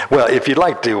Well, if you'd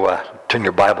like to turn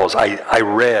your Bibles, I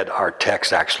read our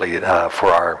text actually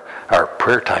for our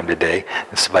prayer time today.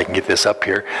 Let's see if I can get this up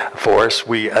here for us.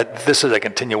 This is a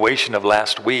continuation of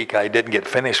last week. I didn't get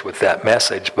finished with that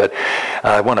message, but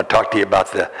I want to talk to you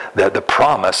about the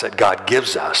promise that God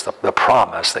gives us, the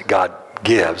promise that God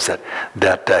gives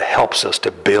that helps us to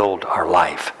build our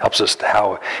life, helps us to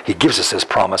how he gives us this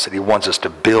promise that he wants us to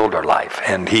build our life,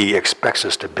 and he expects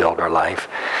us to build our life.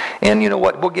 And you know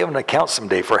what, we'll give an account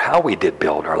someday for how we did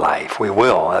build our life. We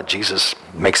will. Jesus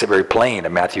makes it very plain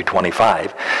in Matthew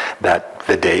 25 that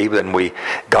the day when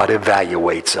God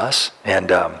evaluates us, and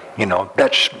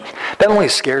that only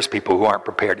scares people who aren't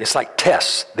prepared. It's like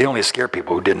tests. They only scare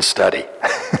people who didn't study,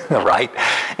 right?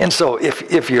 And so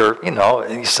if you're,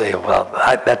 you say, well,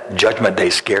 that judgment day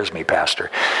scares me, Pastor.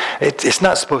 It's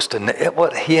not supposed to,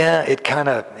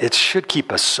 it should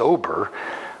keep us sober,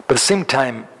 but at the same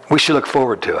time, we should look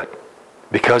forward to it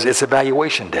because it's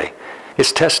evaluation day.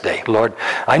 It's test day. Lord,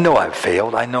 I know I've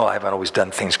failed. I know I haven't always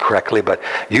done things correctly, but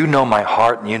you know my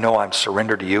heart, and you know I'm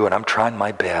surrendered to you, and I'm trying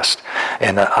my best.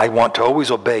 And I want to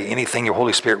always obey anything your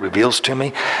Holy Spirit reveals to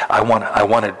me. I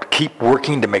want to keep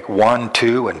working to make 1,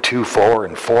 2, and 2, 4,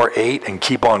 and 4, 8, and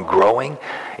keep on growing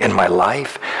in my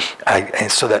life.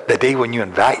 And so that the day when you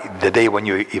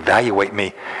evaluate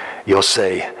me, you'll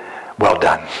say, well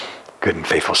done, good and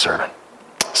faithful servant.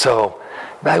 So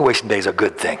evaluation day is a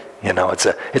good thing.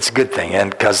 It's a good thing,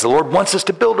 and because the Lord wants us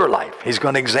to build our life, he's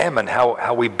going to examine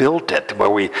how we built it,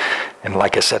 and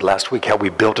like I said last week, how we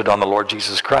built it on the Lord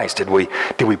Jesus Christ. Did we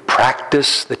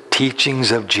practice the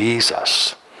teachings of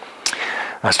Jesus?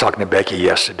 I was talking to Becky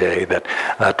yesterday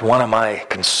that one of my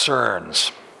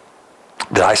concerns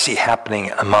that I see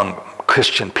happening among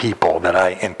Christian people that I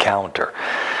encounter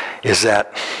is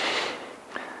that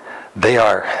they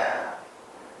are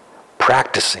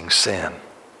practicing sin.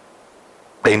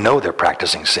 They know they're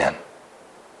practicing sin.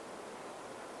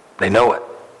 They know it.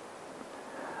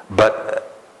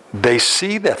 But they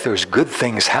see that there's good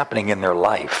things happening in their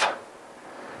life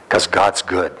because God's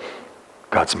good.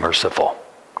 God's merciful.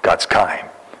 God's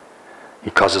kind. He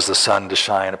causes the sun to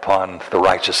shine upon the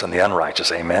righteous and the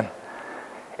unrighteous. Amen.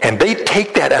 And they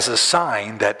take that as a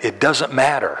sign that it doesn't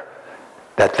matter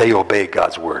that they obey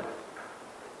God's word.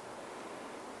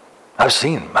 I've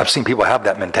seen people have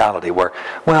that mentality where,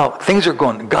 well, things are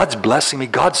going, God's blessing me,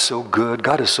 God's so good,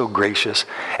 God is so gracious,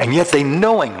 and yet they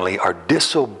knowingly are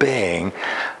disobeying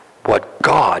what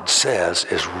God says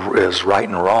is right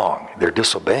and wrong. They're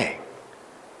disobeying.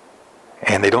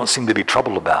 And they don't seem to be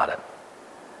troubled about it.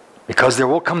 Because there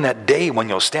will come that day when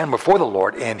you'll stand before the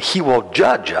Lord and he will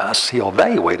judge us, he'll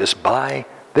evaluate us by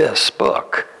this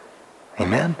book.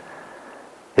 Amen?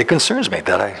 It concerns me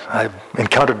that I've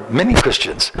encountered many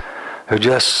Christians who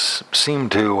just seem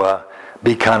to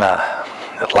be kind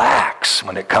of lax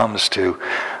when it comes to,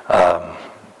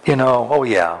 oh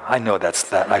yeah, I know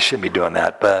that I shouldn't be doing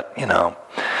that, but,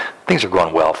 things are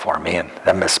going well for me, and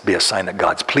that must be a sign that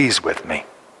God's pleased with me.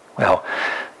 Well,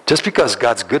 just because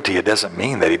God's good to you doesn't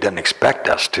mean that he doesn't expect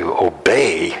us to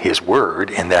obey his word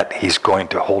and that he's going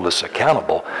to hold us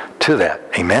accountable to that.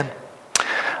 Amen?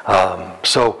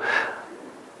 So,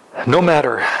 no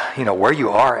matter, where you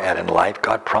are at in life,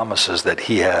 God promises that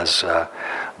he has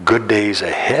good days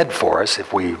ahead for us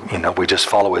if we just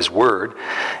follow his word.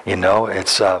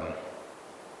 That's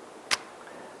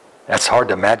hard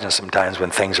to imagine sometimes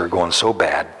when things are going so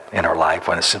bad in our life,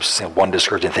 when it's simply one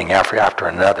discouraging thing after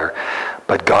another.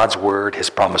 But God's word, his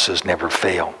promises never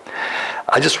fail.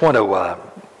 I just want to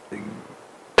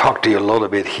talk to you a little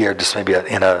bit here, just maybe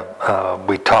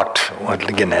we talked,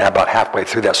 again, about halfway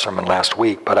through that sermon last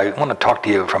week, but I want to talk to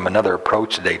you from another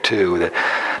approach today too. That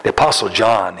the Apostle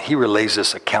John, he relays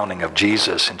this accounting of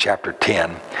Jesus in chapter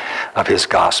 10 of his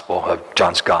gospel, of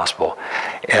John's gospel,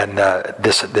 and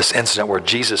this incident where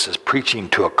Jesus is preaching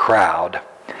to a crowd,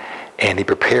 and he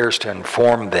prepares to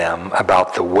inform them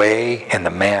about the way and the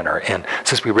manner. And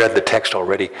since we read the text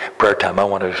already, prayer time, I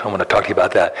want to talk to you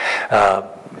about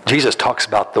that. Jesus talks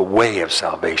about the way of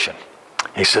salvation.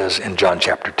 He says in John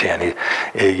chapter 10,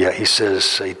 he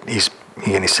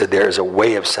said there is a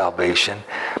way of salvation,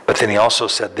 but then he also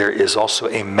said there is also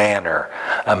a manner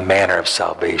of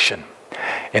salvation.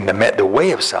 And the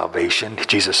way of salvation,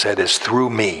 Jesus said, is through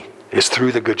me, is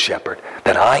through the good shepherd,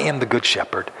 that I am the good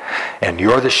shepherd, and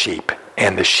you're the sheep.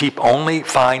 And the sheep only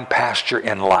find pasture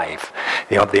in life.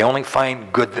 They only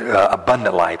find good,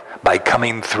 abundant life by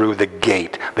coming through the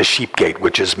gate, the sheep gate,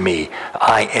 which is me.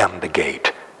 I am the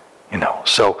gate.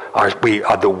 So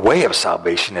the way of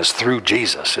salvation is through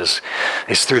Jesus.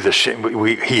 Is through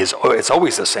it's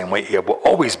always the same way. It will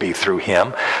always be through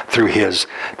him, through his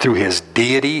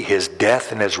deity, his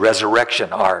death, and his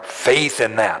resurrection. Our faith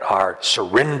in that, our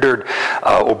surrendered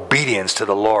obedience to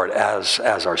the Lord as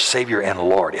our Savior and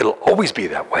Lord. It'll always be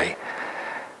that way.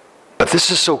 But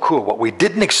this is so cool. What we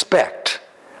didn't expect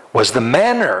was the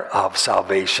manner of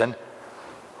salvation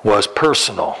was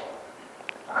personal.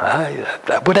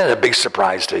 That wasn't a big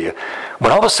surprise to you.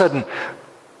 When all of a sudden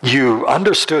you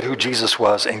understood who Jesus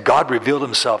was and God revealed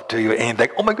himself to you and you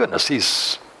think, oh my goodness,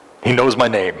 he knows my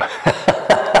name.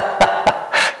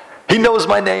 He knows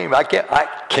my name. I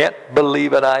can't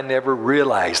believe it. I never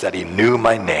realized that he knew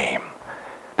my name,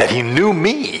 that he knew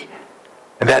me,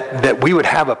 and that we would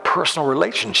have a personal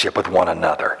relationship with one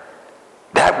another.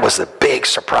 That was a big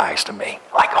surprise to me.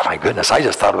 Like, oh my goodness, I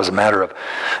just thought it was a matter of,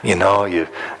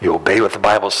 you obey what the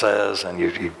Bible says, and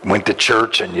you went to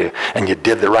church, and you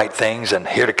did the right things, and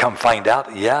here to come find out,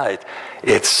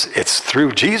 it's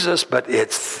through Jesus, but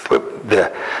it's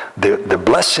the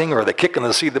blessing or the kick in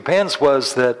the seat of the pants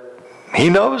was that he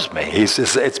knows me.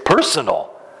 It's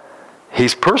personal.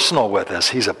 He's personal with us.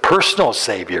 He's a personal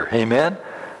Savior. Amen?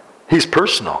 He's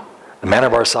personal. The manner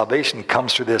of our salvation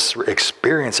comes through this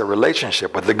experience, a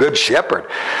relationship with the Good Shepherd.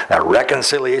 That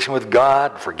reconciliation with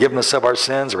God, forgiveness of our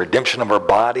sins, redemption of our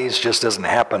bodies just doesn't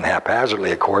happen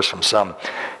haphazardly, of course, from some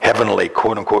heavenly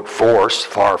quote-unquote force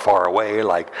far, far away,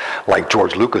 like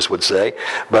George Lucas would say.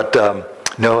 But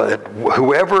no,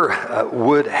 whoever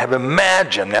would have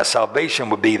imagined that salvation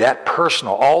would be that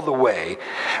personal all the way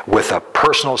with a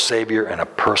personal Savior and a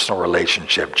personal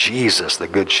relationship. Jesus, the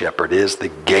Good Shepherd, is the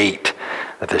gate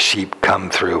that the sheep come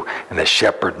through, and the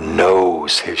shepherd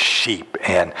knows his sheep,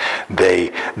 and they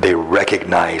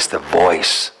recognize the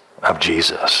voice of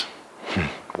Jesus.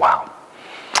 Wow.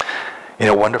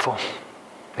 Wonderful?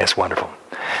 It's wonderful.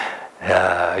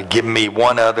 Give me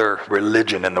one other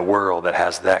religion in the world that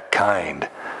has that kind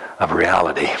of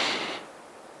reality.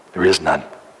 There is none.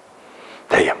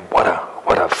 Hey, what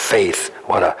a faith,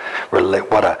 what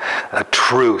a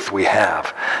truth we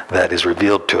have that is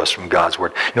revealed to us from God's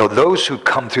Word. Those who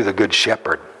come through the Good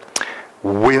Shepherd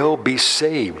will be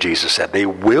saved, Jesus said. They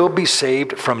will be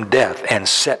saved from death and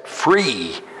set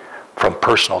free from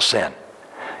personal sin.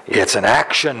 It's an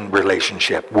action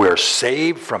relationship. We're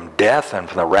saved from death and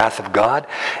from the wrath of God,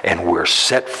 and we're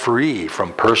set free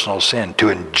from personal sin to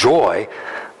enjoy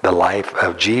the life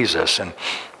of Jesus. And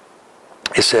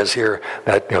it says here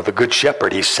that the Good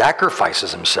Shepherd, he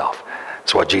sacrifices himself.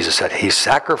 That's what Jesus said. He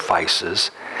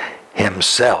sacrifices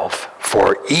himself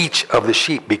for each of the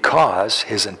sheep because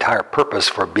his entire purpose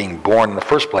for being born in the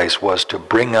first place was to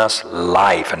bring us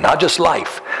life. And not just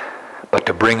life, but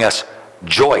to bring us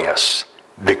joyous,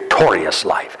 victorious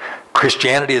life.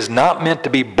 Christianity is not meant to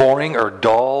be boring or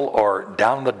dull or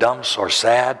down in the dumps or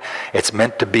sad. It's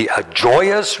meant to be a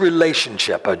joyous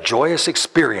relationship, a joyous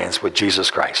experience with Jesus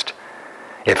Christ.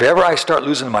 If ever I start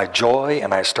losing my joy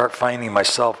and I start finding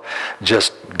myself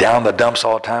just down the dumps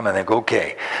all the time, I think,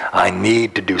 okay, I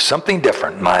need to do something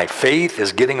different. My faith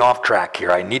is getting off track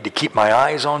here. I need to keep my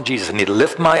eyes on Jesus. I need to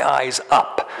lift my eyes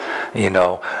up,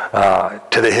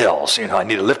 to the hills. I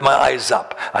need to lift my eyes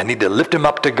up. I need to lift them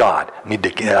up to God.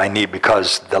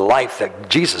 Because the life that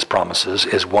Jesus promises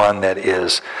is one that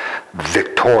is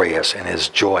victorious and is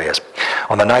joyous.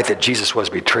 On the night that Jesus was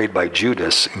betrayed by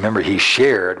Judas, remember, he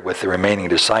shared with the remaining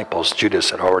disciples.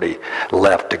 Judas had already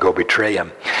left to go betray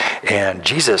him. And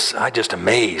Jesus, I'm just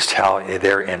amazed how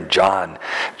there in John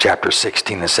chapter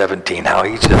 16 and 17, how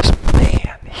he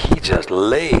just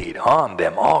laid on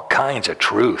them all kinds of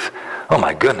truth. Oh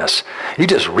my goodness. You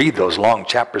just read those long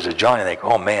chapters of John and think,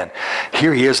 oh man,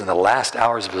 here he is in the last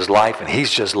hours of his life and he's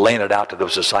just laying it out to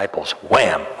those disciples.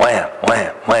 Wham, wham,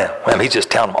 wham, wham, wham. He's just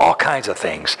telling them all kinds of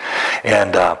things.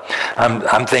 And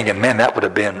I'm thinking, man, that would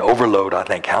have been overload. I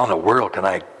think, how in the world can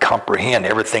I comprehend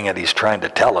everything that he's trying to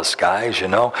tell us, guys, He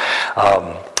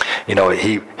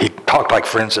talked, like,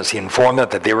 for instance, he informed them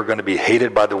that they were going to be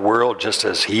hated by the world just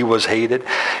as he was hated.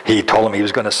 He told them he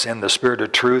was going to send the Spirit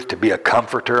of truth to be a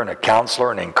comforter and a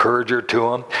counselor and encourager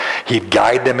to them. He'd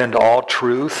guide them into all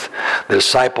truth. The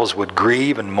disciples would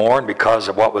grieve and mourn because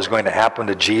of what was going to happen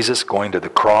to Jesus going to the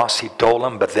cross, he told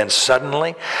them. But then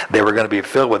suddenly they were going to be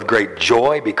filled with great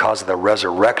joy because of the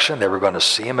resurrection. They were going to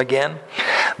see him again.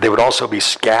 They would also be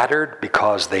scattered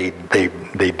because they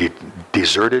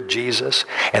deserted Jesus.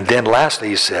 And then lastly,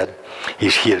 he said,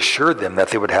 he assured them that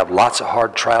they would have lots of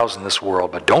hard trials in this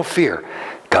world, but don't fear,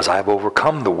 because I have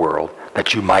overcome the world,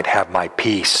 that you might have my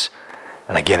peace.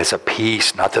 And again, it's a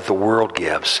peace not that the world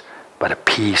gives, but a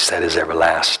peace that is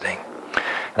everlasting.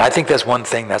 And I think that's one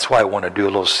thing, that's why I want to do a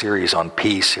little series on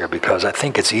peace here, because I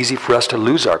think it's easy for us to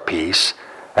lose our peace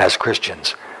as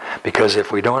Christians. Because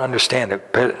if we don't understand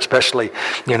it, especially,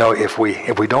 if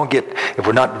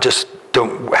we're not just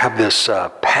don't have this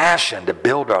passion to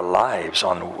build our lives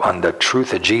on the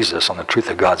truth of Jesus, on the truth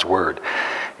of God's Word,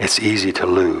 it's easy to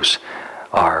lose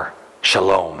our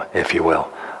shalom, if you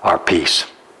will, our peace.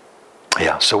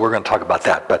 Yeah, so we're going to talk about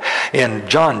that. But in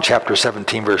John chapter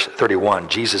 17, verse 31,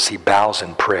 Jesus, he bows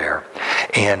in prayer.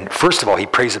 And first of all, he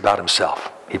prays about himself.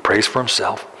 He prays for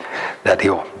himself, that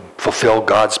he'll fulfill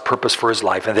God's purpose for his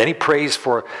life. And then he prays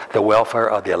for the welfare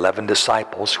of the 11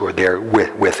 disciples who are there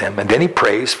with him. And then he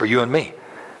prays for you and me.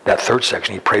 That third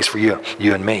section, he prays for you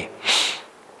and me.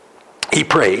 He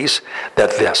prays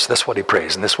that's what he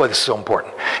prays. And this is why this is so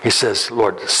important. He says,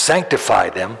 Lord, sanctify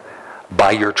them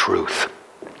by your truth.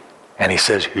 And he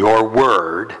says, your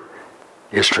word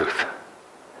is truth.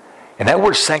 And that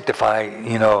word sanctify,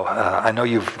 I know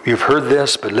you've heard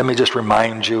this, but let me just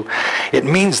remind you. It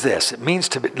means this. It means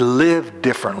to live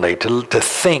differently, to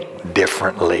think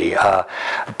differently,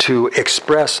 to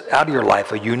express out of your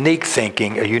life a unique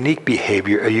thinking, a unique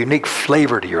behavior, a unique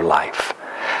flavor to your life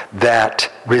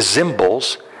that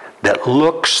resembles, that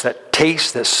looks, that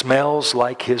tastes, that smells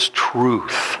like his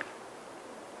truth.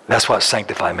 That's what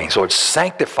sanctify means. Lord,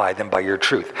 sanctify them by your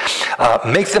truth.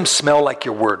 Make them smell like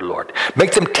your word, Lord.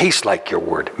 Make them taste like your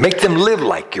word. Make them live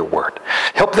like your word.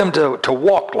 Help them to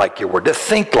walk like your word, to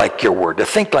think like your word, to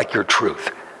think like your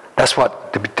truth. That's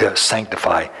what to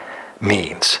sanctify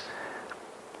means.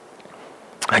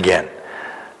 Again,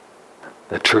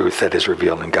 the truth that is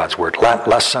revealed in God's word.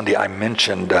 Last Sunday I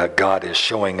mentioned God is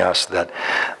showing us that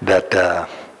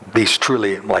these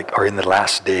truly are in the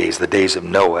last days, the days of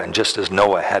Noah. And just as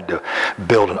Noah had to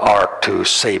build an ark to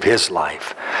save his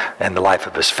life and the life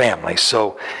of his family,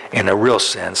 so in a real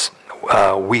sense,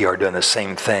 we are doing the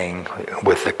same thing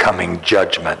with the coming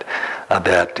judgment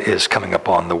that is coming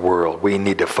upon the world. We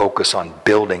need to focus on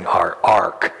building our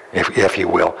ark, if you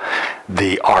will,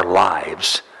 our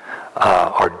lives,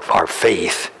 our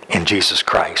faith in Jesus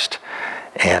Christ.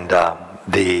 And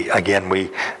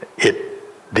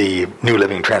the New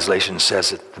Living Translation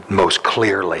says it most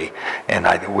clearly,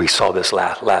 and we saw this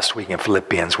last week in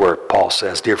Philippians, where Paul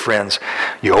says, dear friends,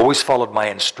 you always followed my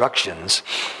instructions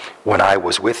when I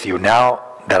was with you. Now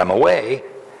that I'm away,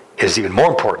 it is even more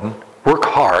important, work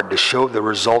hard to show the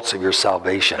results of your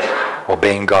salvation,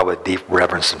 obeying God with deep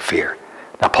reverence and fear.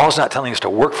 Now, Paul's not telling us to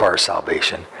work for our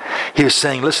salvation. He was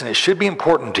saying, listen, it should be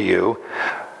important to you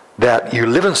that you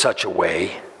live in such a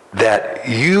way that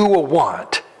you will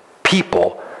want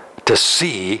people to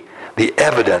see the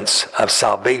evidence of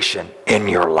salvation in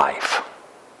your life.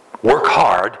 Work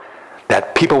hard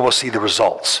that people will see the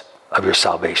results of your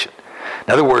salvation.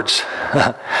 In other words,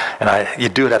 you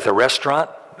do it at the restaurant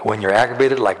when you're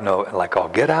aggravated, I'll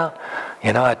get out.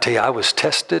 I tell you, I was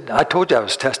tested. I told you I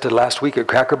was tested last week at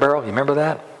Cracker Barrel. You remember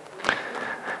that?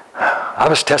 I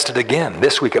was tested again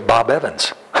this week at Bob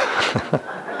Evans.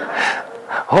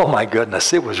 Oh my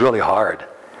goodness, it was really hard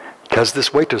because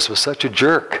this waitress was such a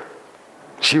jerk.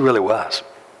 She really was.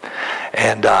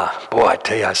 And I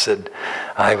tell you,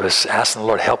 I was asking the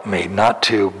Lord, help me not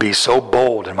to be so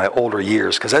bold in my older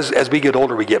years, because as we get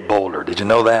older, we get bolder. Did you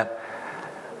know that?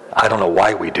 I don't know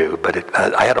why we do, but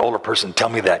I had an older person tell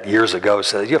me that years ago.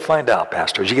 Said, you'll find out,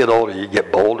 Pastor, as you get older, you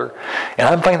get bolder. And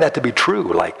I'm finding that to be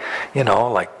true. I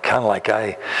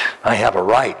have a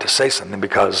right to say something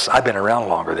because I've been around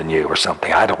longer than you or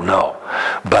something. I don't know.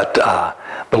 But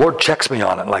the Lord checks me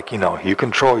on it, you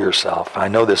control yourself. I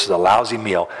know this is a lousy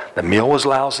meal. The meal was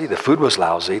lousy. The food was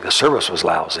lousy. The service was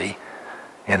lousy,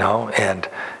 and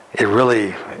it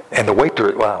really, and the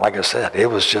waiter, well, like I said, it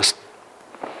was just,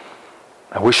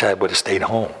 I wish I would have stayed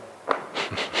home,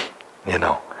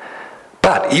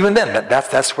 But even then,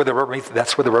 that's where the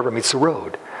rubber meets the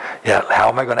road. Yeah, how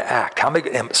am I going to act? How am I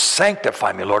going to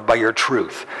sanctify me, Lord, by your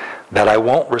truth, that I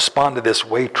won't respond to this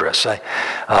waitress? I'm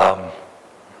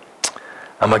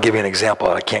going to give you an example.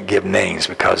 I can't give names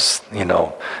because it's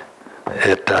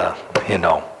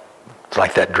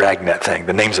like that Dragnet thing.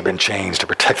 The names have been changed to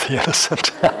protect the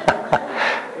innocent.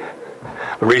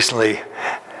 Recently,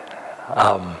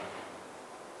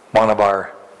 one of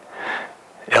our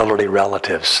elderly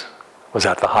relatives was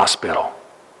at the hospital,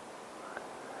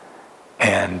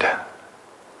 and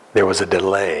there was a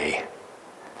delay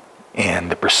in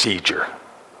the procedure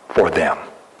for them,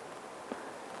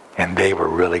 and they were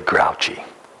really grouchy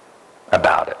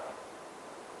about it.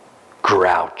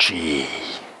 Grouchy.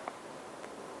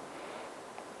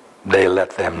 They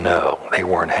let them know they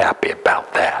weren't happy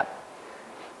about that,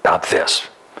 about this.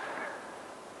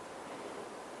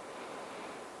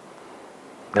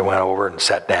 They went over and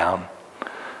sat down,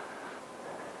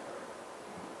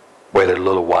 waited a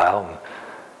little while. And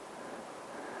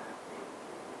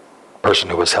the person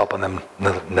who was helping them,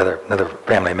 another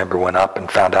family member, went up and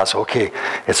found out, so okay,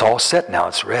 it's all set now,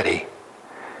 it's ready.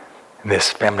 And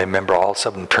this family member all of a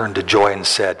sudden turned to Joy and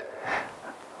said,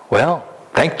 well,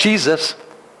 thank Jesus.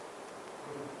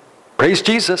 Praise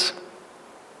Jesus.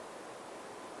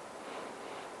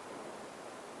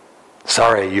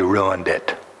 Sorry you ruined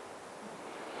it.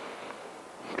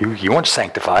 You weren't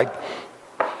sanctified.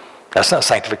 That's not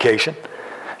sanctification.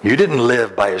 You didn't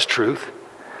live by His truth.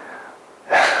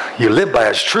 You live by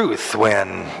His truth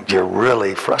when you're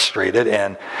really frustrated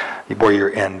and where you're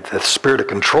in the spirit of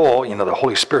control. The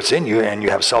Holy Spirit's in you and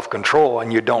you have self-control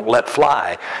and you don't let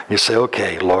fly. You say,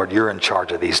 okay, Lord, you're in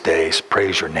charge of these days.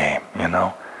 Praise your name,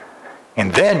 And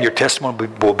then your testimony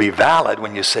will be valid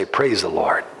when you say, praise the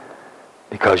Lord.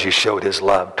 Because you showed His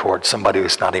love towards somebody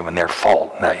who's not even their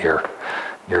fault that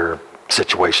your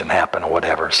situation happened or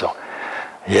whatever. So,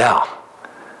 yeah.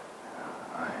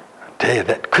 I tell you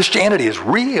that Christianity is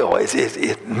real.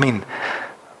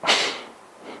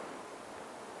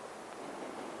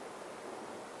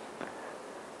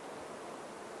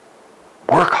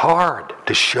 Work hard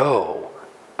to show,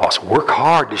 boss. Work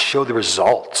hard to show the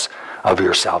results of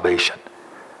your salvation.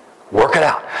 Work it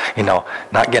out. You're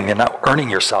not earning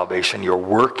your salvation. You're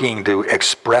working to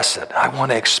express it. I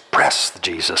want to express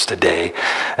Jesus today.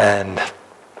 And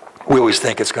we always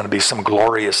think it's going to be some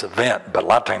glorious event, but a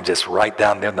lot of times it's right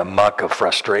down there in the muck of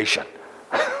frustration.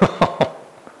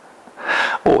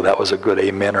 Oh, that was a good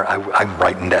amen, or I'm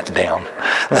writing that down.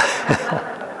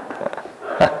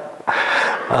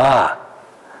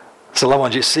 So I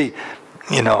want you to see,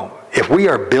 if we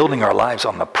are building our lives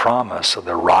on the promise of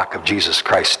the rock of Jesus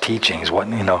Christ's teachings, what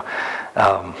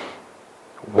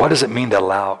does it mean to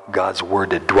allow God's word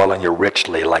to dwell in you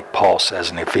richly, like Paul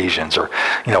says in Ephesians? Or,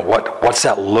 what's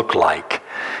that look like?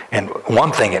 And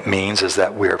one thing it means is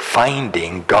that we're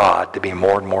finding God to be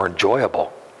more and more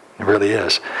enjoyable. It really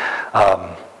is.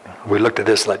 We looked at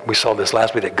this, like we saw this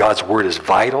last week, that God's word is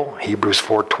vital. Hebrews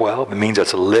 4:12. It means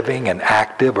it's living and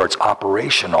active, or it's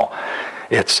operational.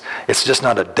 It's just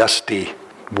not a dusty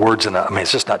words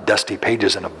it's just not dusty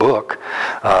pages in a book,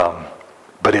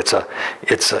 but it's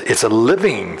a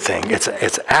living thing.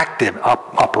 It's active,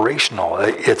 operational.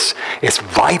 It's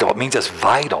vital. It means it's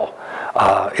vital.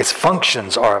 Its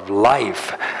functions are of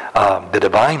life, the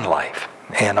divine life,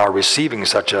 and our receiving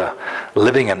such a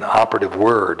living and operative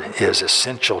word is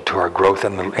essential to our growth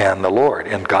in the Lord,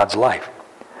 in God's life.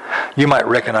 You might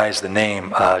recognize the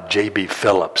name J.B.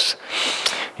 Phillips.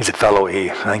 He's a fellow, I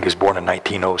think he was born in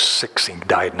 1906. He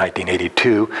died in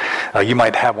 1982. You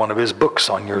might have one of his books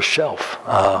on your shelf.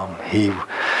 He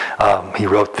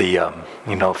wrote the,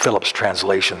 Phillips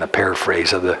translation, the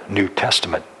paraphrase of the New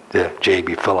Testament, the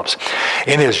J.B. Phillips.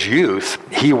 In his youth,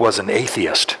 he was an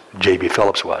atheist. J.B.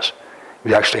 Phillips was. He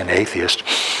was actually an atheist.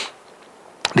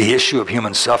 The issue of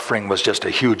human suffering was just a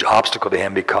huge obstacle to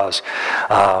him because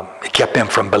it kept him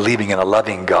from believing in a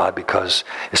loving God, because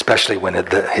especially when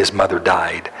his mother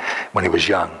died when he was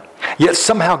young. Yet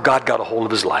somehow God got a hold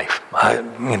of his life.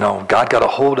 God got a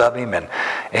hold of him,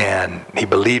 and he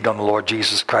believed on the Lord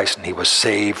Jesus Christ, and he was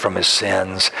saved from his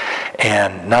sins.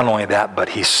 And not only that, but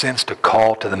he sensed a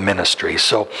call to the ministry.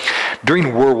 So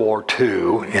during World War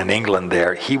II in England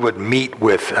there, he would meet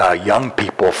with young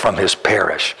people from his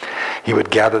parish. He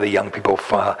would gather the young people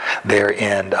there,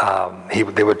 and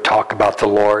they would talk about the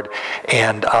Lord,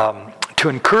 and to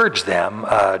encourage them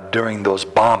during those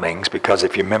bombings, because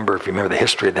if you remember the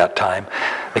history of that time,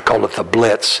 they called it the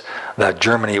Blitz. That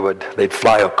they'd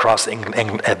fly across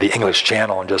the English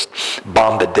Channel and just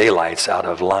bomb the daylights out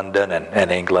of London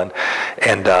and England.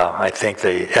 And I think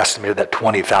they estimated that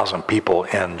 20,000 people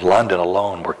in London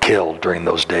alone were killed during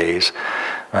those days.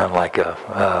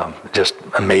 Just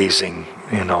amazing,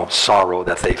 sorrow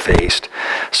that they faced.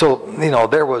 So,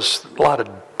 there was a lot of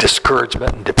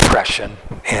discouragement and depression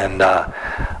and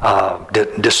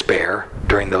despair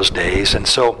during those days. And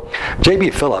so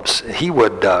J.B. Phillips, he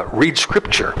would read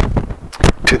scripture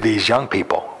to these young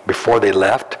people before they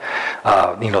left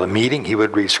the meeting. He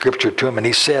would read scripture to them, and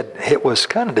he said it was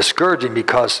kind of discouraging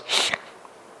because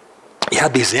you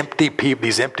had these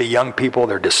empty young people,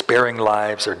 their despairing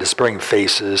lives, their despairing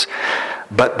faces,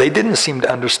 but they didn't seem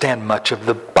to understand much of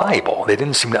the Bible. They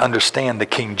didn't seem to understand the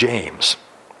King James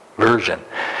Version.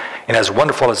 And as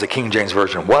wonderful as the King James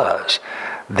Version was,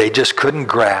 they just couldn't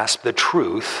grasp the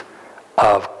truth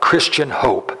of Christian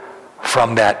hope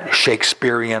from that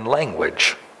Shakespearean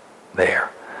language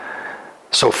there.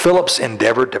 So Phillips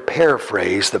endeavored to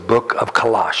paraphrase the book of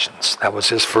Colossians. That was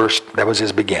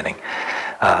his beginning.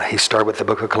 He started with the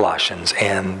book of Colossians,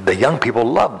 and the young people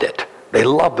loved it. They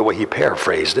loved the way he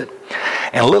paraphrased it.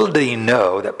 And little did he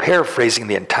know that paraphrasing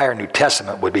the entire New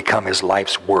Testament would become his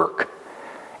life's work.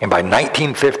 And by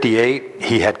 1958,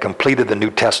 he had completed the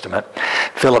New Testament.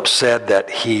 Philip said that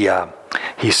he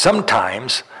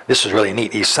sometimes, this was really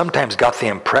neat, he sometimes got the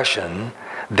impression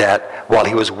that while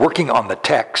he was working on the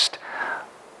text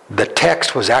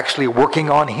was actually working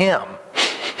on him.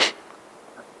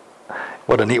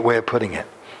 What a neat way of putting it.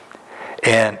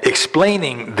 And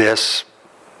explaining this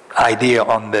idea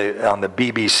on the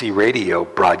BBC radio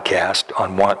broadcast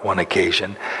on one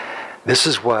occasion, this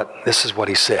is what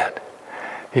he said.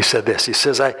 He said this. He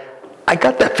says, I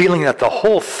got that feeling that the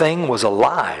whole thing was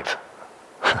alive,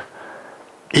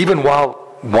 even while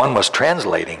one was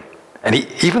translating. And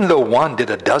even though one did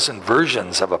a dozen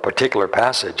versions of a particular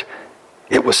passage,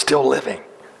 it was still living.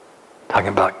 Talking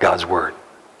about God's Word.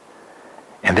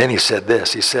 And then he said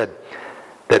this. He said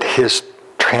that his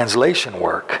translation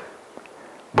work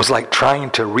was like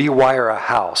trying to rewire a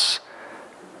house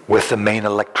with the main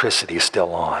electricity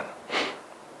still on.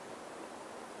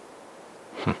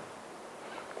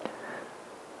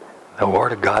 The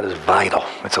Word of God is vital.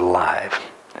 It's alive.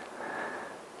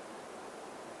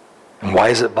 And why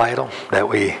is it vital? That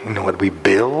we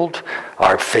build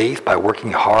our faith by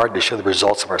working hard to show the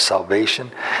results of our salvation.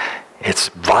 It's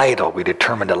vital we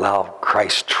determine to allow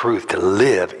Christ's truth to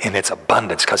live in its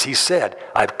abundance. Because he said,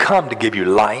 I've come to give you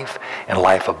life and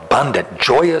life abundant,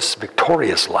 joyous,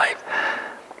 victorious life.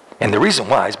 And the reason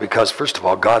why is because, first of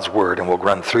all, God's Word, and we'll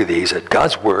run through these, that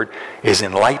God's Word is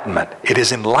enlightenment. It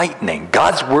is enlightening.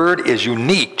 God's Word is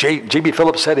unique. J.B.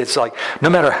 Phillips said it's like,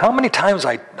 no matter how many times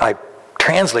I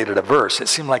translated a verse, it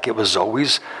seemed like it was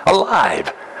always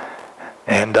alive.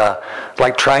 And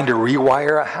like trying to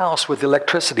rewire a house with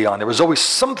electricity on. There was always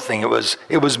something. It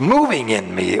was moving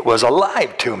in me. It was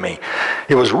alive to me.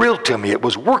 It was real to me. It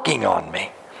was working on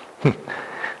me.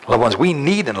 Loved ones, we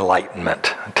need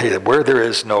enlightenment. I tell you that where there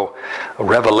is no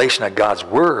revelation of God's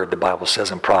Word, the Bible says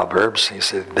in Proverbs, he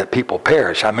said that people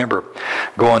perish. I remember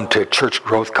going to church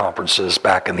growth conferences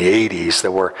back in the 80s.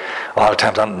 There were a lot of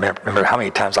times, I don't remember how many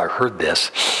times I heard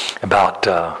this, about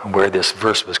where this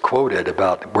verse was quoted,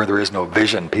 about where there is no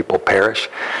vision, people perish.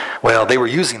 Well, they were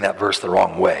using that verse the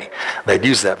wrong way. They'd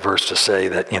use that verse to say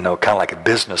that, kind of like a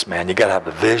businessman, you got to have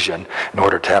a vision in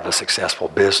order to have a successful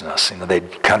business.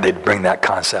 They'd bring that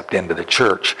concept into the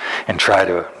church and try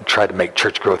to make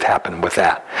church growth happen with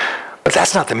that. But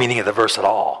that's not the meaning of the verse at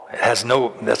all. It has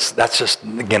no. That's just,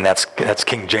 again, that's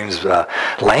King James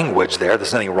language there.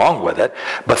 There's nothing wrong with it.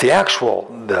 But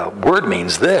the word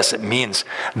means this. It means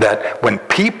that when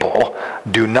people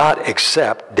do not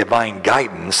accept divine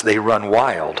guidance, they run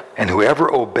wild. And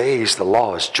whoever obeys the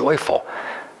law is joyful.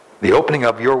 The opening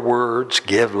of your words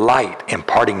give light,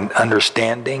 imparting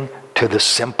understanding to the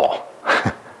simple.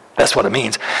 That's what it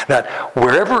means. That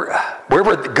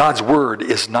wherever God's Word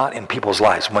is not in people's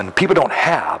lives, when people don't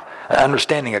have an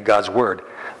understanding of God's Word,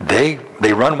 they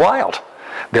run wild.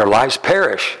 Their lives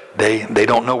perish. They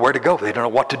don't know where to go. They don't know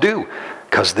what to do.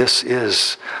 Because this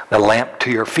is the lamp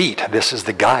to your feet. This is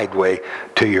the guideway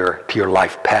to your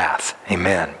life path.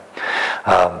 Amen.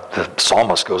 The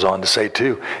psalmist goes on to say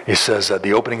too, he says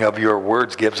the opening of your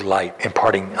words gives light,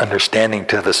 imparting understanding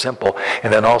to the simple.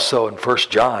 And then also in 1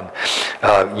 John,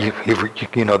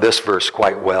 you know this verse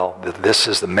quite well, that this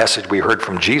is the message we heard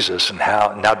from Jesus, and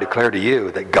now declare to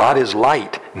you that God is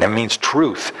light, and that means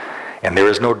truth. And there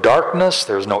is no darkness,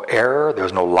 there is no error, there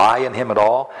is no lie in him at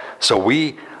all. So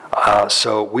we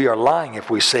are lying if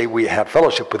we say we have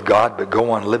fellowship with God but go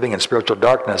on living in spiritual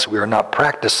darkness. We are not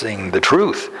practicing the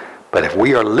truth. But if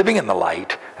we are living in the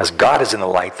light, as God is in the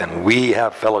light, then we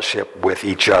have fellowship with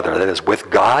each other. That is, with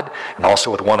God and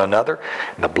also with one another.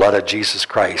 And the blood of Jesus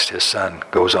Christ, his Son,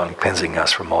 goes on cleansing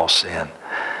us from all sin.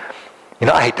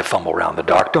 I hate to fumble around in the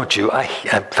dark, don't you?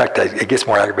 In fact, it gets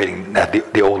more aggravating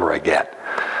the older I get.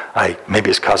 Maybe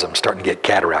it's because I'm starting to get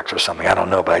cataracts or something. I don't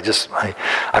know, but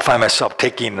I find myself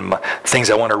taking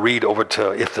things I want to read over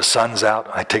to, if the sun's out,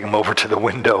 I take them over to the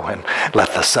window and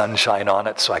let the sun shine on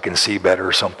it so I can see better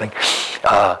or something.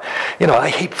 I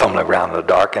hate fumbling around in the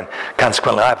dark, and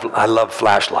consequently, I love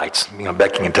flashlights.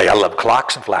 Becky can tell you, I love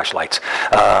clocks and flashlights.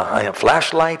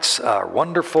 Flashlights are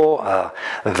wonderful.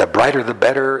 The brighter, the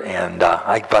better. And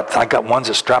I got ones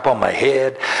that strap on my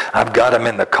head. I've got them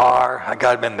in the car. I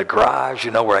got them in the garage.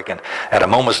 Where I can, at a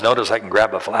moment's notice, I can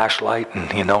grab a flashlight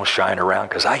and shine around,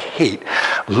 because I hate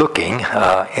looking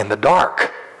in the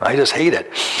dark. I just hate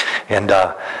it. And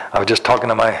I was talking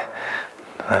to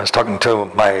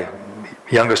my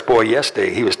youngest boy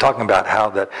yesterday, he was talking about how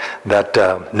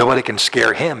that nobody can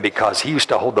scare him because he used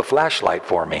to hold the flashlight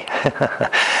for me.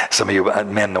 Some of you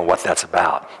men know what that's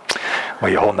about.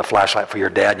 When you're holding the flashlight for your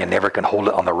dad, you never can hold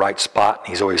it on the right spot.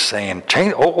 He's always saying,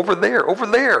 over there,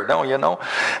 no,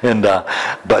 And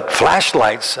but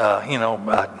flashlights,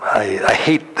 I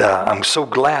hate. I'm so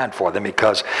glad for them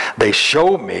because they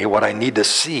show me what I need to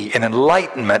see. And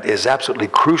enlightenment is absolutely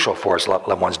crucial for us,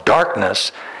 loved ones.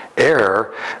 Darkness,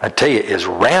 error, I tell you, is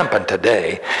rampant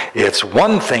today. It's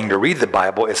one thing to read the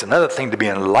Bible. It's another thing to be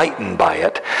enlightened by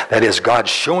it. That is, God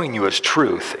showing you His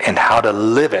truth and how to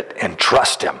live it and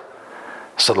trust Him.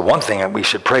 So the one thing that we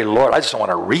should pray, Lord, I just don't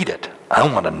want to read it. I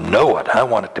want to know it. I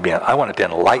want it to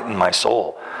enlighten my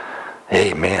soul.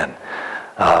 Amen.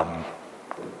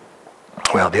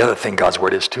 Well, the other thing God's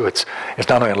Word is too, it's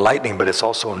not only enlightening, but it's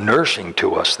also nourishing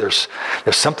to us. There's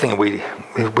something we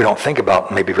don't think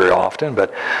about maybe very often,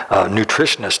 but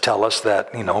nutritionists tell us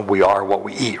that, we are what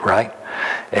we eat, right?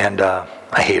 And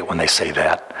I hate it when they say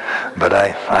that, but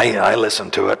I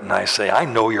listen to it and I say, I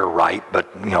know you're right, but,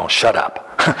 shut up.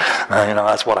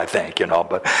 That's what I think,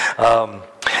 but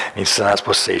he's not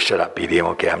supposed to say, shut up, BD.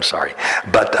 Okay, I'm sorry.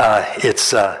 But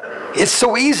it's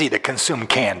so easy to consume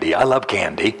candy. I love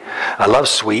candy. I love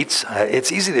sweets.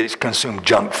 It's easy to consume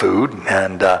junk food.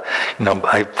 And, did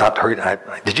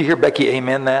you hear Becky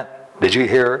amen that? Did you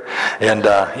hear her? And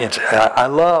I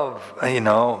love,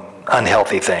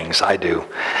 unhealthy things. I do.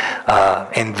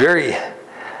 And there's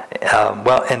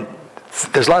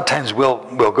a lot of times we'll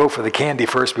go for the candy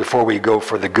first before we go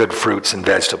for the good fruits and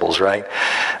vegetables, right?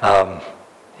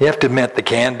 You have to admit the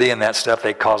candy and that stuff,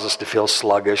 they cause us to feel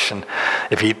sluggish, and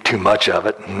if you eat too much of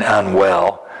it and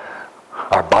unwell,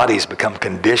 our bodies become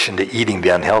conditioned to eating the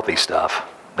unhealthy stuff.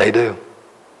 They do.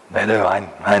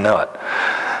 I know it.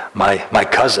 My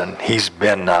cousin, he's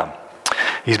been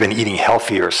eating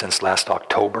healthier since last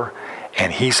October,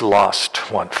 and he's lost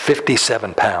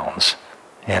 57 pounds.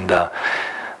 And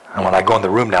when I go in the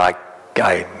room now,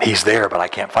 he's there, but I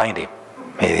can't find him.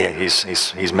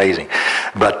 He's amazing.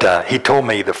 But he told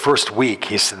me the first week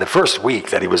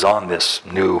that he was on this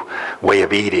new way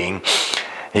of eating,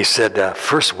 he said,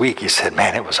 first week, he said,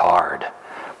 man, it was hard.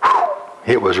 Whew,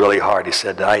 it was really hard. He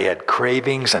said, I had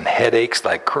cravings and headaches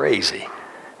like crazy.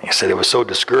 He said it was so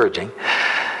discouraging.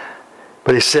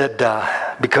 But he said,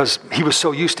 because he was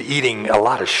so used to eating a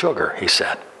lot of sugar, he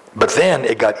said. But then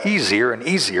it got easier and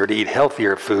easier to eat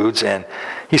healthier foods. And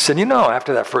he said,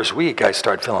 after that first week, I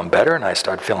started feeling better and I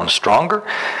started feeling stronger.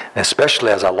 And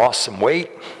especially as I lost some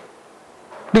weight.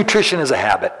 Nutrition is a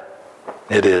habit.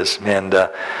 It is. And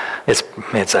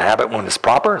it's a habit when it's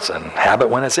proper. It's a habit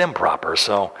when it's improper.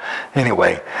 So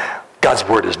anyway, God's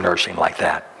Word is nourishing like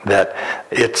that. That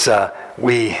it's,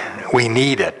 we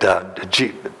need it.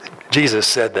 Jesus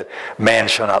said that man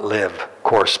shall not live, of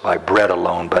course, by bread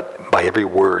alone, but by every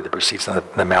word that proceeds from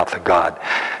the mouth of God.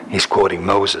 He's quoting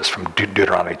Moses from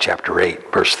Deuteronomy chapter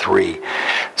 8, verse 3.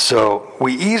 So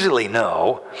we easily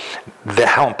know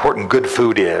how important good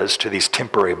food is to these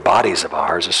temporary bodies of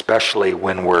ours, especially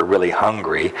when we're really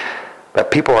hungry. But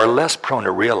people are less prone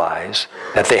to realize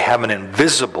that they have an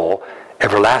invisible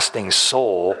everlasting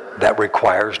soul that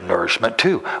requires nourishment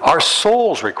too. Our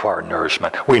souls require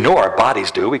nourishment. We know our bodies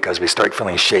do because we start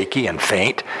feeling shaky and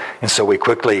faint, and so we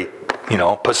quickly,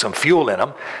 put some fuel in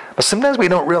them. But sometimes we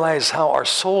don't realize how our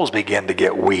souls begin to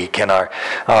get weak and our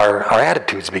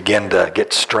attitudes begin to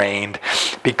get strained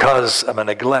because of a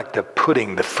neglect of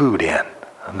putting the food in,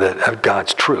 of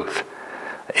God's truth.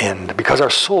 And because our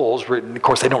souls, of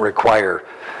course, they don't require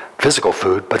physical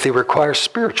food, but they require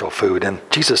spiritual food. And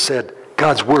Jesus said,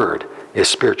 God's Word is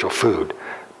spiritual food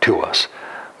to us.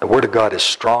 The Word of God is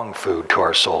strong food to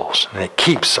our souls, and it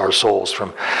keeps our souls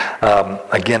from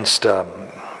against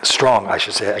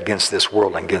this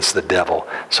world and against the devil.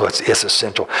 So it's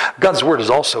essential. God's Word is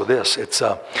also this. It's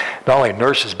not only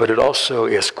nourishes, but it also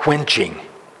is quenching.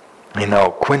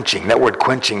 Quenching. That word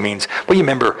quenching means, you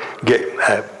remember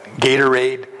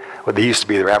Gatorade? What they used to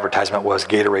be, their advertisement was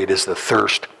Gatorade is the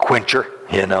thirst quencher,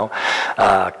 To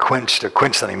quench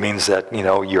something means that,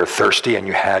 you're thirsty and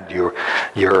you had your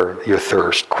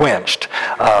thirst quenched.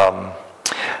 I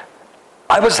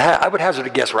would hazard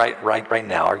a guess right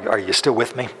now. Are you still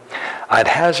with me? I'd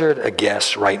hazard a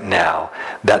guess right now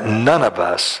that none of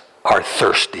us are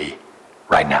thirsty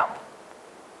right now.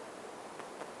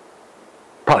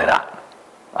 Probably not.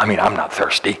 I'm not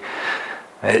thirsty.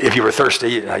 If you were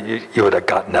thirsty, you would have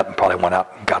gotten up and probably went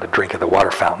out and got a drink of the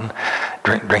water fountain,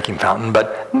 drinking fountain.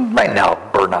 But right now,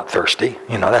 we're not thirsty.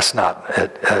 That's not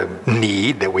a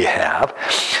need that we have.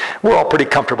 We're all pretty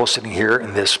comfortable sitting here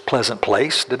in this pleasant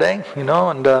place today,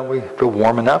 and we feel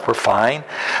warm enough. We're fine.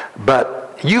 But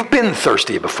you've been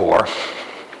thirsty before.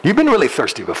 You've been really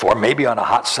thirsty before, maybe on a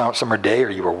hot summer day,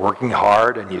 or you were working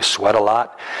hard and you sweat a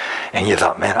lot, and you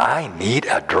thought, man, I need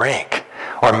a drink.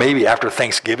 Or maybe after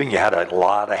Thanksgiving, you had a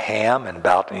lot of ham, and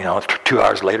about 2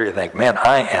 hours later, you think, man,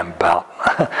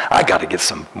 I got to get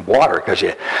some water, because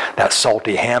that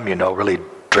salty ham, really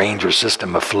drains your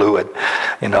system of fluid,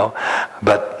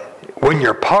 But when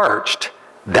you're parched,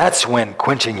 that's when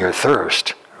quenching your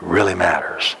thirst really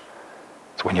matters.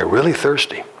 It's when you're really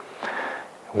thirsty.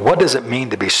 What does it mean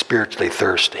to be spiritually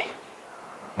thirsty?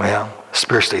 Well,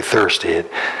 spiritually thirsty,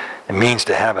 it means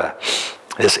to have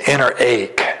this inner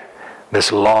ache,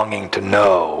 this longing to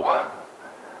know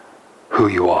who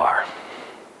you are.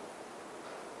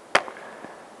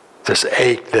 This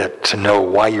ache to know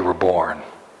why you were born.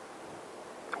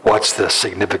 What's the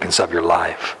significance of your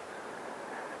life?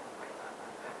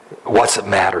 What's it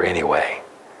matter anyway?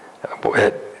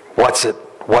 What's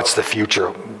the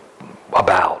future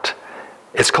about?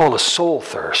 It's called a soul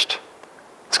thirst.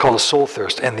 It's called a soul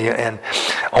thirst. And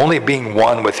only being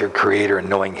one with your Creator and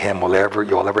knowing Him you'll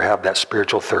ever have that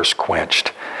spiritual thirst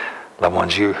quenched. Loved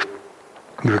ones, you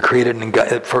were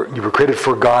created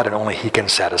for God, and only He can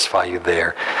satisfy you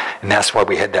there. And that's why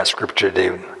we had that scripture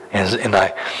today in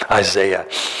Isaiah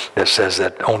that says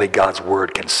that only God's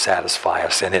Word can satisfy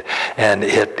us. And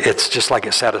it's just like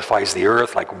it satisfies the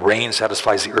earth, like rain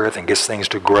satisfies the earth and gets things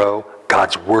to grow.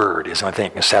 God's Word is the only thing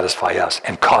that can satisfy us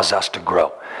and cause us to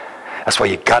grow. That's why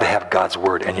you've got to have God's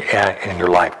Word in your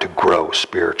life to grow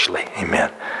spiritually. Amen.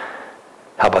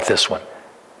 How about this one?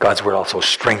 God's Word also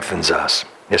strengthens us.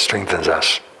 It strengthens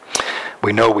us.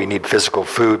 We know we need physical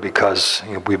food because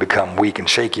we become weak and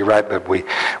shaky, right? But we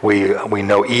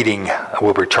know eating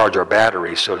will recharge our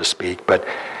batteries, so to speak. But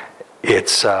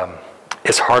it's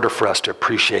harder for us to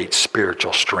appreciate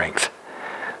spiritual strength.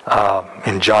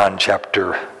 In John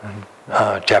chapter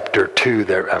 2,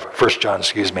 there, 1 John,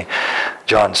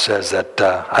 John says that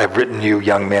I have written you,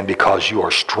 young men, because you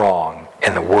are strong,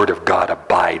 and the Word of God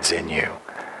abides in you.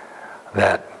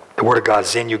 That the Word of God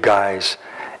is in you guys,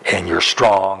 and you're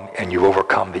strong, and you've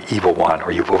overcome the evil one,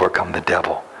 or you've overcome the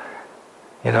devil.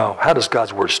 How does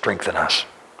God's Word strengthen us?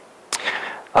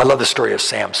 I love the story of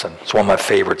Samson. It's one of my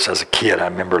favorites as a kid. I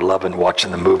remember loving watching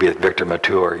the movie with Victor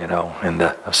Mature,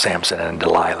 of Samson and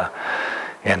Delilah.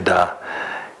 And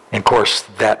of course,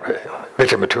 that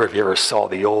Victor Mature, if you ever saw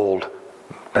the old,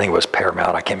 I think it was Paramount,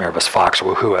 I can't remember if it was Fox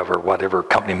or whatever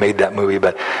company made that movie,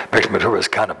 but Victor Mature was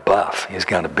kind of buff. He was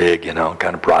kind of big, kind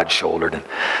of broad-shouldered and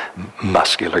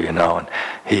muscular, and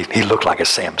he looked like a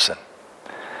Samson.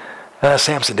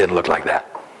 Samson didn't look like that.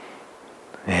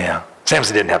 Yeah,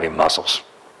 Samson didn't have any muscles.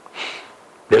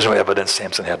 There's no evidence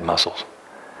Samson had muscles.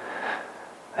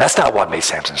 That's not what made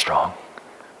Samson strong.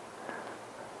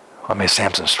 What made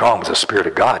Samson strong was the Spirit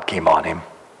of God came on him,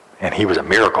 and he was a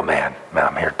miracle man. Man,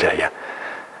 I'm here to tell you.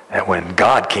 And when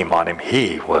God came on him,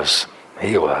 he was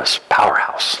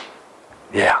powerhouse.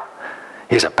 Yeah,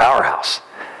 he's a powerhouse.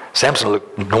 Samson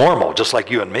looked normal, just like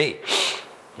you and me.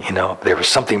 There was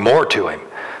something more to him.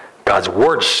 God's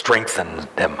Word strengthened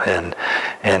him, and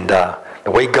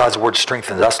the way God's Word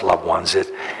strengthens us, loved ones,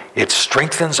 it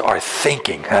strengthens our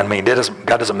thinking. I mean,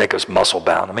 God doesn't make us muscle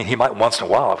bound. I mean, He might once in a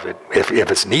while if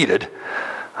it's needed,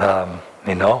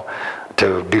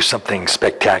 to do something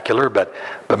spectacular. But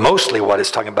mostly what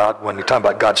it's talking about when we talk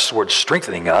about God's Word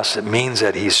strengthening us, it means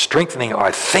that He's strengthening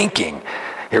our thinking.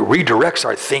 It redirects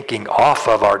our thinking off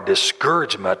of our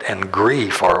discouragement and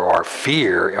grief, or our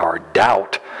fear, our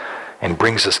doubt, and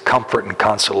brings us comfort and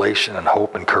consolation and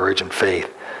hope and courage and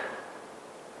faith.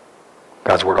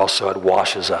 God's Word also, it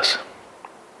washes us.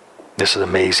 This is an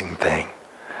amazing thing.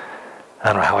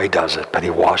 I don't know how He does it, but He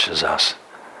washes us.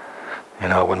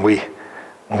 When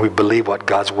we believe what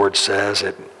God's Word says,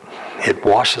 it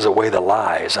washes away the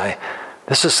lies.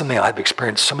 This is something I've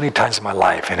experienced so many times in my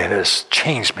life, and it has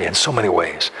changed me in so many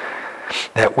ways.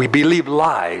 That we believe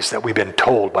lies that we've been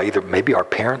told by maybe our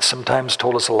parents sometimes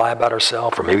told us a lie about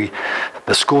ourselves, or maybe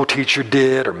the school teacher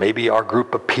did, or maybe our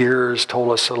group of peers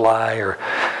told us a lie, or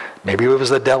maybe it was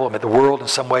the devil, the world in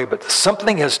some way, but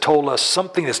something has told us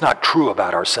something that's not true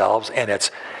about ourselves, and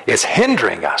it's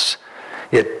hindering us.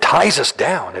 It ties us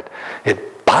down.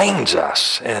 It binds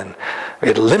us, and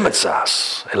it limits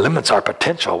us. It limits our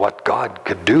potential, what God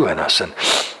could do in us, and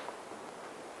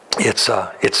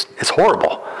it's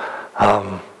horrible.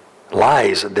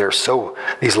 Lies,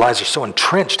 these lies are so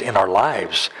entrenched in our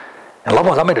lives. And loved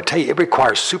ones, I'm going to tell you, it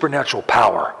requires supernatural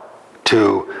power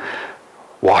to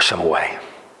wash them away,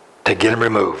 to get them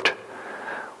removed.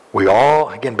 We all,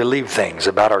 again, believe things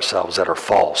about ourselves that are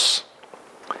false.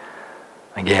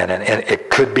 Again, and it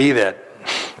could be that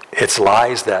it's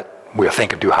lies that we're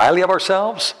thinking too highly of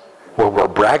ourselves, where we're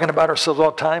bragging about ourselves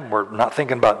all the time,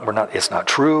 it's not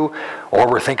true, or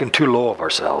we're thinking too low of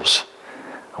ourselves,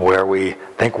 where we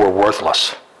think we're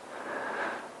worthless.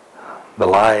 The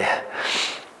lie,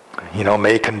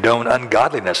 may condone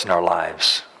ungodliness in our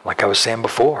lives. Like I was saying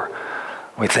before,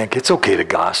 we think it's okay to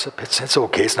gossip. It's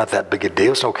okay. It's not that big a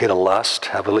deal. It's okay to lust,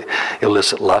 have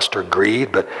illicit lust or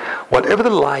greed. But whatever the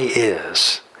lie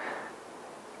is,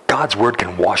 God's word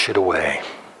can wash it away.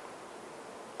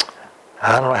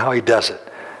 I don't know how he does it,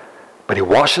 but he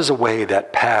washes away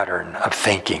that pattern of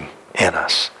thinking in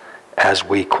us as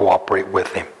we cooperate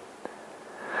with him.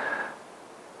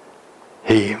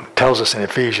 He tells us in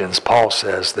Ephesians, Paul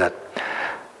says that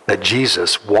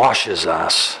Jesus washes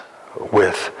us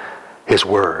with his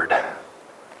word.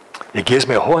 It gives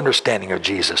me a whole understanding of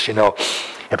Jesus.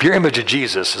 If your image of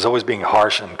Jesus is always being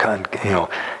harsh and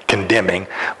condemning,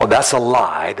 well, that's a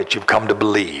lie that you've come to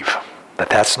believe,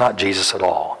 that's not Jesus at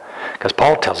all. Because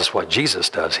Paul tells us what Jesus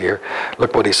does here.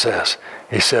 Look what he says.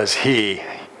 He says he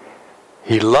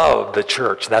loved the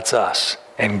church, that's us,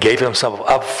 and gave himself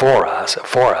up for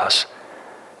us,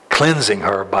 cleansing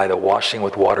her by the washing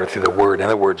with water through the word. In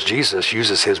other words, Jesus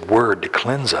uses his word to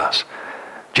cleanse us.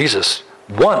 Jesus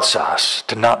wants us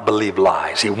to not believe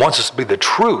lies. He wants us to be the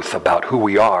truth about who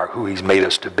we are, who he's made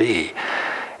us to be.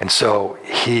 And so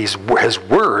his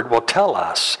word will tell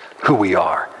us who we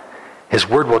are. His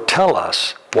word will tell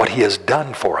us what he has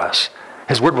done for us.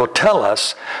 His word will tell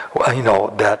us,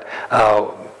 that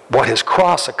what his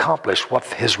cross accomplished, what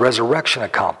his resurrection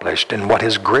accomplished, and what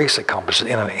his grace accomplished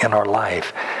in our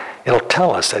life. It'll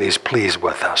tell us that he's pleased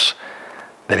with us,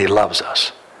 that he loves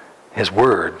us. His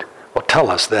word will tell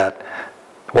us that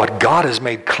what God has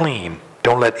made clean,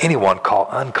 don't let anyone call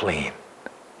unclean.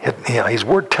 His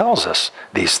word tells us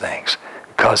these things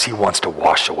because he wants to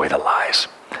wash away the lies.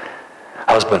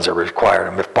 Husbands are required,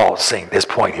 and if Paul is saying this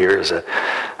point here is that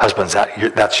husbands,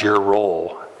 that's your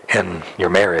role in your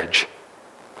marriage,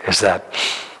 is that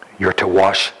you're to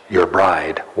wash your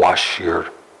bride, wash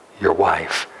your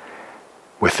wife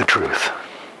with the truth.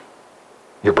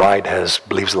 Your bride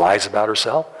believes lies about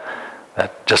herself,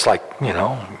 that just like, we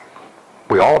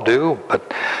all do,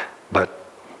 but the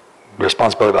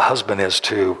responsibility of a husband is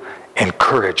to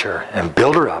encourage her and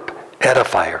build her up,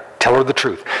 edify her, tell her the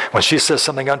truth. When she says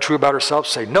something untrue about herself,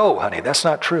 say, no, honey, that's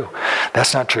not true.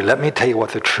 That's not true. Let me tell you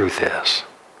what the truth is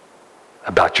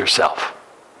about yourself.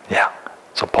 Yeah.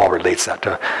 So Paul relates that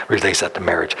to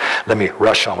marriage. Let me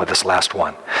rush on with this last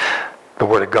one. The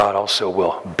Word of God also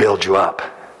will build you up.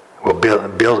 Will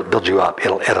build you up.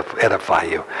 It'll edify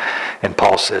you. And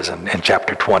Paul says in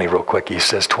chapter 20, real quick, he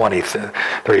says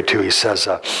 32, he says,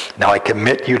 now I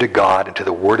commit you to God and to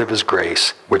the word of his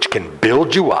grace, which can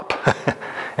build you up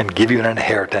and give you an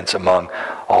inheritance among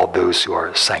all those who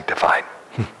are sanctified.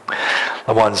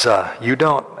 The ones, you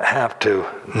don't have to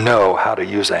know how to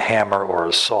use a hammer or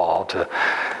a saw to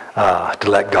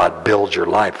let God build your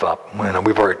life up.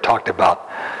 We've already talked about,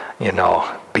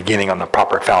 beginning on the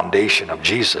proper foundation of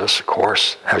Jesus, of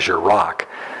course, as your rock.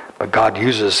 But God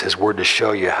uses his word to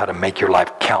show you how to make your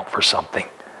life count for something.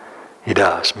 He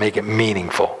does. Make it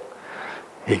meaningful.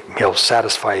 He'll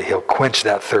satisfy you. He'll quench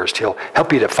that thirst. He'll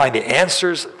help you to find the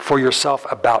answers for yourself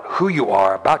about who you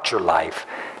are, about your life,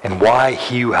 and why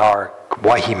he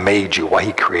made you, why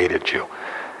he created you.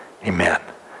 Amen.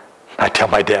 I tell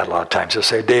my dad a lot of times, he'll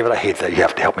say, David, I hate that you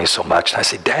have to help me so much. And I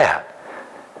say, Dad,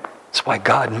 that's why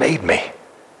God made me.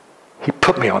 He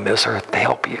put me on this earth to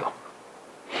help you.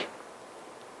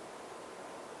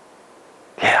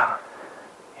 Yeah.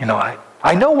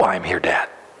 I know why I'm here, Dad.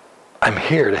 I'm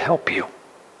here to help you.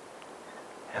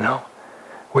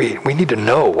 We need to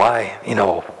know why,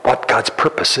 what God's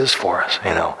purpose is for us,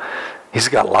 He's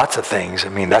got lots of things.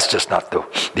 That's just not of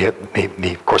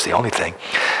course, the only thing.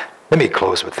 Let me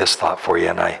close with this thought for you,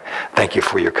 and I thank you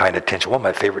for your kind attention. One of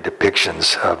my favorite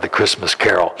depictions of the Christmas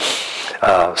Carol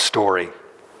story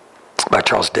by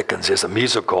Charles Dickens is a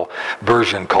musical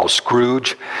version called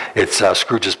Scrooge.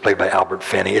 Scrooge is played by Albert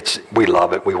Finney. We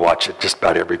love it. We watch it just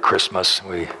about every Christmas.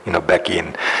 Becky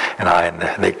and I,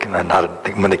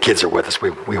 when the kids are with us,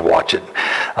 we watch it.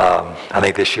 I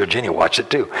think this year Jenny watched it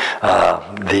too.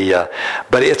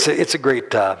 But it's a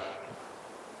great.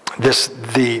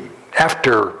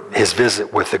 After his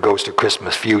visit with the Ghost of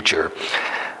Christmas Future,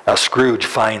 Scrooge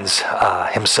finds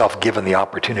himself given the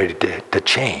opportunity to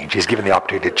change. He's given the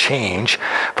opportunity to change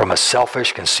from a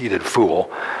selfish, conceited fool.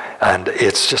 And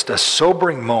it's just a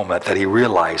sobering moment that he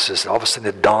realizes, all of a sudden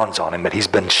it dawns on him that he's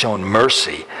been shown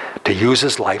mercy to use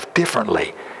his life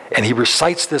differently And he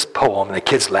recites this poem, and the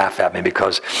kids laugh at me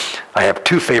because I have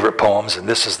two favorite poems, and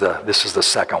this is the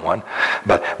second one.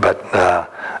 But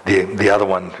the other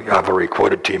one I've already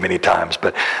quoted to you many times,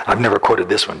 but I've never quoted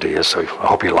this one to you, so I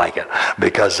hope you like it.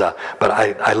 Because, but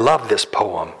I love this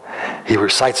poem. He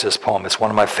recites this poem. It's one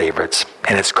of my favorites,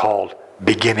 and it's called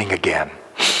Beginning Again.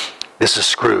 This is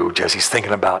Scrooge as he's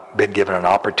thinking about being given an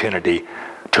opportunity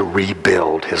to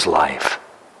rebuild his life.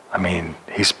 I mean,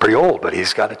 he's pretty old, but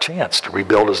he's got a chance to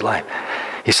rebuild his life.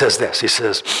 He says this, he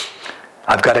says,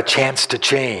 I've got a chance to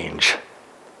change,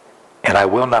 and I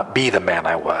will not be the man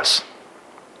I was.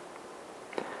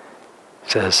 He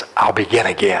says, I'll begin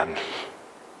again.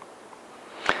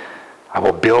 I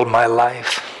will build my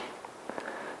life.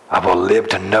 I will live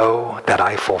to know that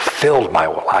I fulfilled my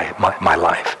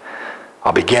life.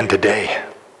 I'll begin today.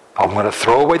 I'm going to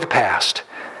throw away the past,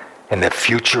 and the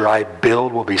future I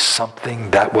build will be something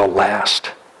that will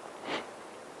last.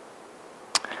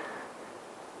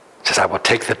 It says, I will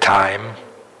take the time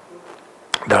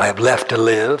that I have left to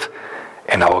live,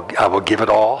 and I will give it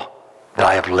all that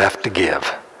I have left to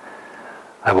give.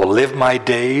 I will live my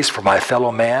days for my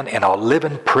fellow man, and I'll live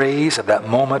in praise of that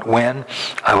moment when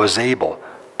I was able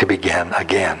to begin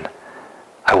again.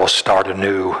 I will start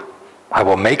anew. I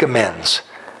will make amends,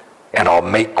 and I'll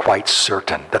make quite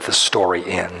certain that the story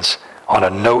ends on a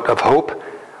note of hope,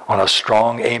 on a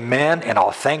strong amen, and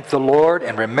I'll thank the Lord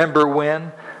and remember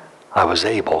when I was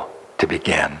able to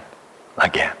begin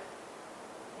again.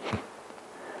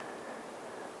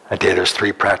 I tell you, there's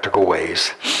three practical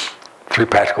ways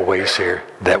here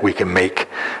that we can make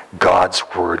God's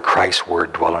Word, Christ's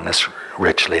Word, dwell in us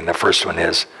richly. And the first one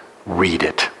is read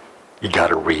it. You got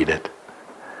to read it.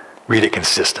 Read it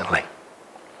consistently.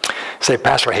 Say,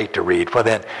 Pastor, I hate to read. Well,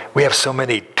 then, we have so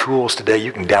many tools today.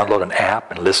 You can download an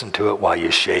app and listen to it while you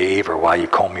shave or while you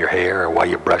comb your hair or while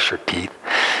you brush your teeth.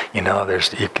 You know,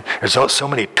 there's so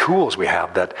many tools we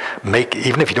have that make,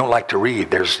 even if you don't like to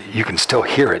read, you can still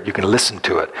hear it. You can listen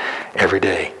to it every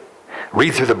day.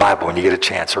 Read through the Bible when you get a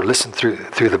chance, or listen through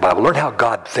the Bible. Learn how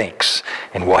God thinks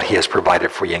and what He has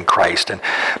provided for you in Christ.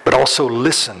 But also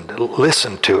listen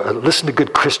to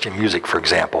good Christian music, for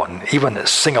example, and even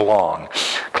sing along.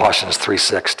 Colossians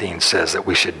 3:16 says that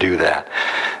we should do that.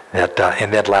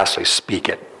 And then lastly, speak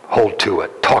it, hold to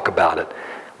it, talk about it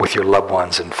with your loved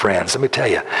ones and friends. Let me tell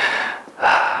you,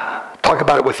 talk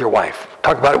about it with your wife,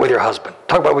 talk about it with your husband,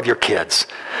 talk about it with your kids.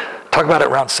 Talk about it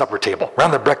around supper table,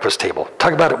 around the breakfast table.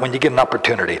 Talk about it when you get an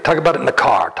opportunity. Talk about it in the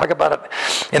car. Talk about it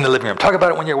in the living room. Talk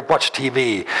about it when you watch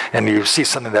TV and you see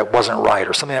something that wasn't right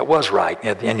or something that was right,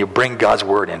 and you bring God's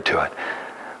Word into it.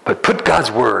 But put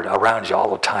God's Word around you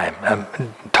all the time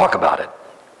and talk about it.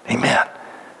 Amen.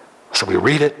 So we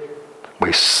read it,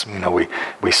 we sing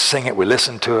it, we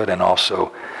listen to it, and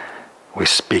also we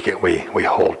speak it, we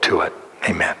hold to it.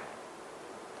 Amen.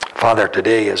 Father,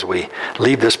 today as we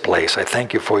leave this place, I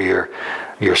thank you for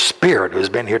your Spirit who has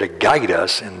been here to guide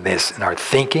us in our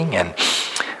thinking. And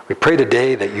we pray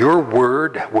today that your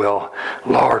Word will,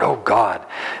 Lord, oh God,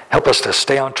 help us to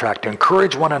stay on track, to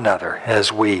encourage one another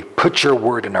as we put your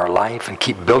Word in our life and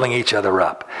keep building each other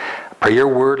up. I pray your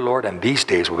Word, Lord, in these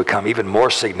days will become even more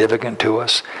significant to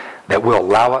us, that we'll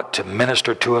allow it to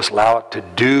minister to us, allow it to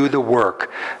do the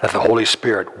work that the Holy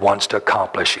Spirit wants to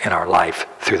accomplish in our life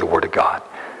through the Word of God.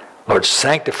 Lord,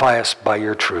 sanctify us by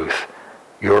your truth.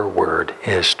 Your word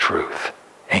is truth.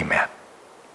 Amen.